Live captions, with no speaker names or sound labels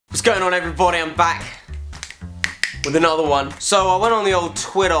What's going on, everybody? I'm back with another one. So I went on the old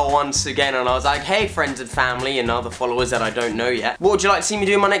Twitter once again and I was like, hey friends and family and other followers that I don't know yet, what would you like to see me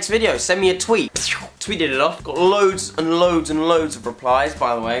do in my next video? Send me a tweet. Tweeted it off. Got loads and loads and loads of replies,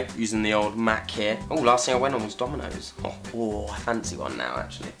 by the way, using the old Mac here. Oh, last thing I went on was Domino's. Oh, I fancy one now,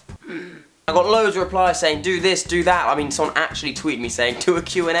 actually. I got loads of replies saying, do this, do that. I mean, someone actually tweeted me saying, do a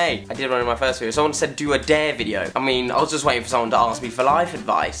Q&A. I did one in my first video. Someone said, do a dare video. I mean, I was just waiting for someone to ask me for life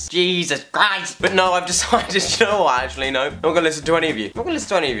advice. Jesus Christ. But no, I've decided, you know what, actually, no. I'm not gonna listen to any of you. I'm not gonna listen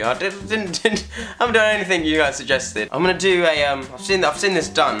to any of you. I haven't done anything you guys suggested. I'm gonna do a, I've seen this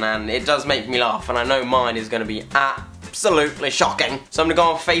done, and it does make me laugh, and I know mine is gonna be absolutely shocking. So I'm gonna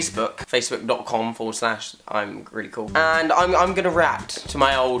go on Facebook, facebook.com/I'm really cool, and I'm gonna react to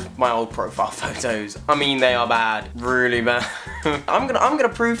my old profile photos. I mean, they are bad, really bad. I'm gonna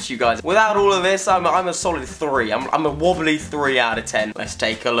prove to you guys. Without all of this, I'm a solid 3. I'm a wobbly 3 out of 10. Let's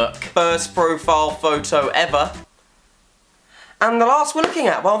take a look. First profile photo ever. And the last we're looking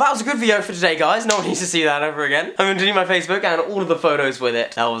at. Well, that was a good video for today, guys. No one needs to see that ever again. I'm going to delete my Facebook and all of the photos with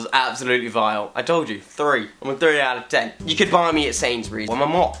it. That was absolutely vile. I told you, 3. I'm a 3 out of 10. You could buy me at Sainsbury's. I'm a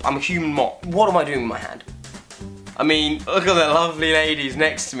mop. I'm a human mop. What am I doing with my hand? I mean, look at the lovely ladies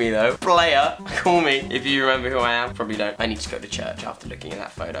next to me, though. Player, call me if you remember who I am. Probably don't. I need to go to church after looking at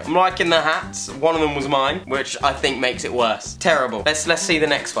that photo. I'm liking the hats. One of them was mine, which I think makes it worse. Terrible. Let's see the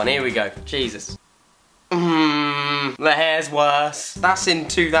next one. Here we go. Jesus. The hair's worse. That's in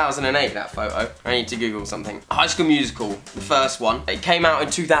 2008, that photo. I need to Google something. High School Musical, the first one. It came out in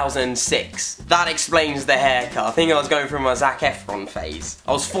 2006. That explains the haircut. I think I was going through my Zac Efron phase.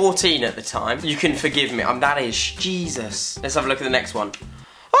 I was 14 at the time. You can forgive me. That is, Jesus. Let's have a look at the next one.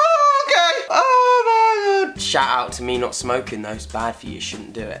 Oh, okay. Oh my God. Shout out to me not smoking though. It's bad for you.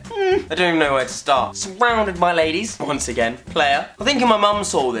 Shouldn't do it. I don't even know where to start. Surrounded by ladies. Once again, player. I think if my mum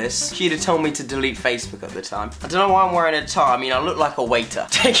saw this, she'd have told me to delete Facebook at the time. I don't know why I'm wearing a tie. I mean, I look like a waiter.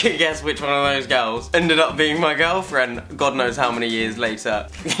 Take a guess which one of those girls ended up being my girlfriend. God knows how many years later.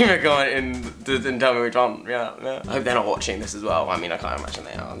 You may go in and tell me which one. Yeah. I hope they're not watching this as well. I mean, I can't imagine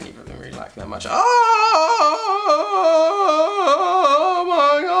they are. Neither of them really like that much. Oh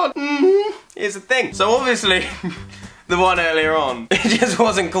my God. Here's the thing. So obviously, the one earlier on, it just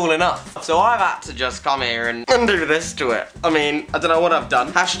wasn't cool enough. So I've had to just come here and do this to it. I mean, I don't know what I've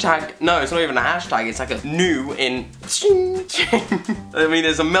done. Hashtag, no, it's not even a hashtag, it's like a new in. I mean,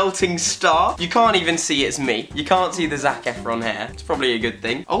 there's a melting star. You can't even see it's me. You can't see the Zac Efron hair. It's probably a good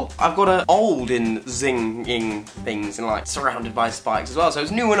thing. Oh, I've got an old in zinging things and like surrounded by spikes as well. So it's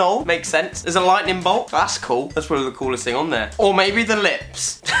new and old, makes sense. There's a lightning bolt. That's cool. That's probably the coolest thing on there. Or maybe the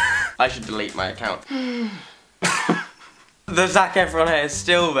lips. I should delete my account. The Zac Efron hair is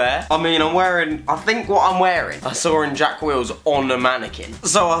still there. I mean, I think what I'm wearing, I saw in Jack Wills on a mannequin.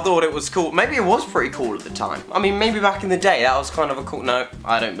 So I thought it was cool. Maybe it was pretty cool at the time. I mean, maybe back in the day, that was kind of a cool, no,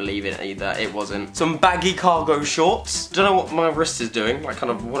 I don't believe it either. It wasn't. Some baggy cargo shorts. Don't know what my wrist is doing. Like, kind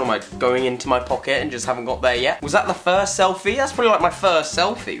of, what am I, going into my pocket and just haven't got there yet? Was that the first selfie? That's probably like my first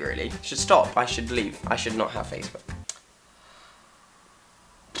selfie, really. I should stop. I should leave. I should not have Facebook.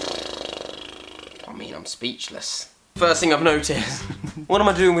 I mean, I'm speechless. First thing I've noticed, what am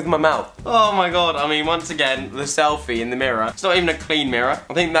I doing with my mouth? Oh my God, I mean, once again, the selfie in the mirror. It's not even a clean mirror.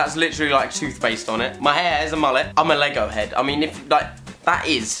 I think that's literally like toothpaste on it. My hair is a mullet. I'm a Lego head. I mean, that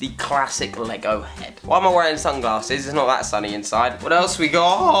is the classic Lego head. Why am I wearing sunglasses? It's not that sunny inside. What else we got?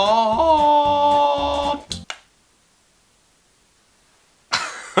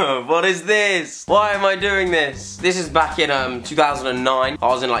 What is this? Why am I doing this? This is back in 2009. I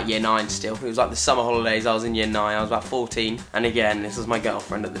was in like year 9 still. It was like the summer holidays. I was in year 9. I was about 14. And again, this was my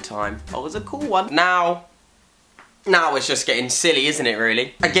girlfriend at the time. I was a cool one. Now it's just getting silly, isn't it,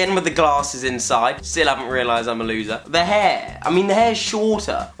 really? Again with the glasses inside. Still haven't realised I'm a loser. The hair. I mean, the hair's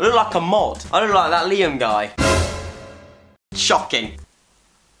shorter. I look like a mod. I look like that Liam guy. Shocking.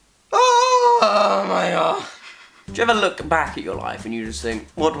 Oh my God. Do you ever look back at your life and you just think,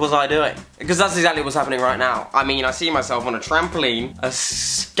 what was I doing? Because that's exactly what's happening right now. I mean, I see myself on a trampoline, a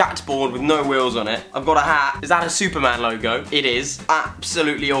skateboard with no wheels on it. I've got a hat. Is that a Superman logo? It is.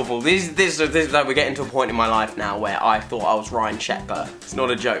 Absolutely awful. This like, we're getting to a point in my life now where I thought I was Ryan Sheckler. It's not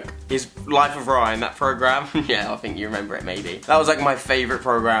a joke. His Life of Ryan, that program. Yeah, I think you remember it maybe. That was like my favourite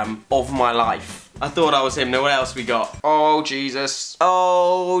program of my life. I thought I was him. Now what else we got? Oh, Jesus.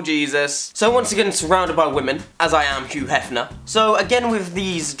 Oh, Jesus. So once again, surrounded by women, as I am Hugh Hefner. So again with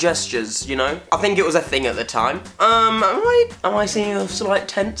these gestures, you know, I think it was a thing at the time. Am I seeing a slight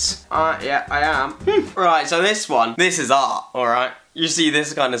tense? Yeah, I am. Right, so this is art, alright? You see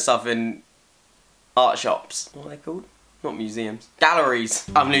this kind of stuff in art shops. What are they called? Not museums. Galleries.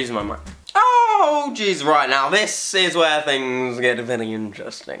 I'm losing my mind. Oh, jeez, right now, this is where things get very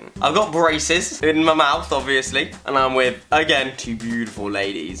interesting. I've got braces in my mouth, obviously, and I'm with, again, two beautiful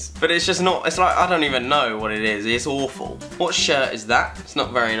ladies. But it's just not, it's like, I don't even know what it is. It's awful. What shirt is that? It's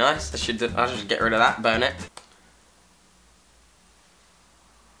not very nice. I should get rid of that, burn it.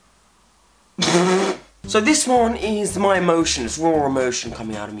 So this one is my emotion, it's raw emotion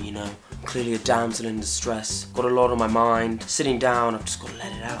coming out of me, you know. I'm clearly a damsel in distress, got a lot on my mind. Sitting down, I've just got to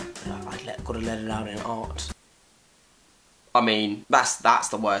let it out. I've got to let it out in art. I mean, that's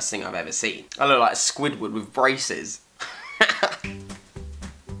the worst thing I've ever seen. I look like Squidward with braces.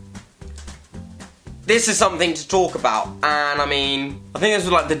 This is something to talk about, and I mean, I think this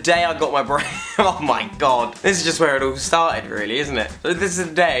was like the day I got my brace. Oh my god. This is just where it all started, really, isn't it? So this is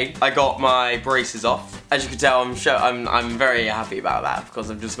the day I got my braces off. As you can tell, I'm very happy about that because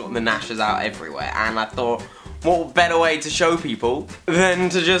I've just gotten the gnashes out everywhere, and I thought, what better way to show people than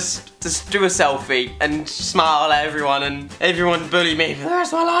to just do a selfie and smile at everyone and everyone bully me for the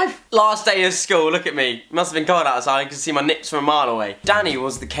rest of my life. Last day of school, look at me. It must have been cold outside, I could see my nips from a mile away. Danny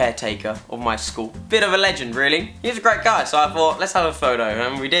was the caretaker of my school. Bit of a legend, really. He was a great guy, so I thought, let's have a photo,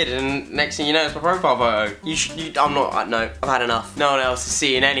 and we did, and next thing you know, it's my profile photo. No, I've had enough. No one else is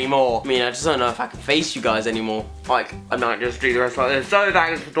seeing anymore. I mean, I just don't know if I can face you guys anymore. Like, I might just do the rest like this. So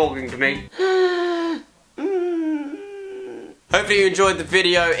thanks for talking to me. Hopefully you enjoyed the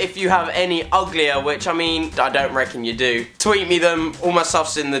video. If you have any uglier, which I mean, I don't reckon you do, tweet me them. All my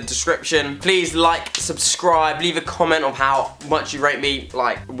stuff's in the description. Please like, subscribe, leave a comment of how much you rate me,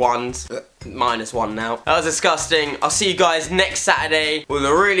 like ones. -1 now. That was disgusting. I'll see you guys next Saturday with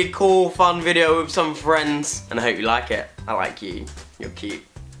a really cool, fun video with some friends. And I hope you like it. I like you. You're cute.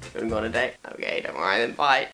 You wanna go on a date? Okay, don't worry then, bye.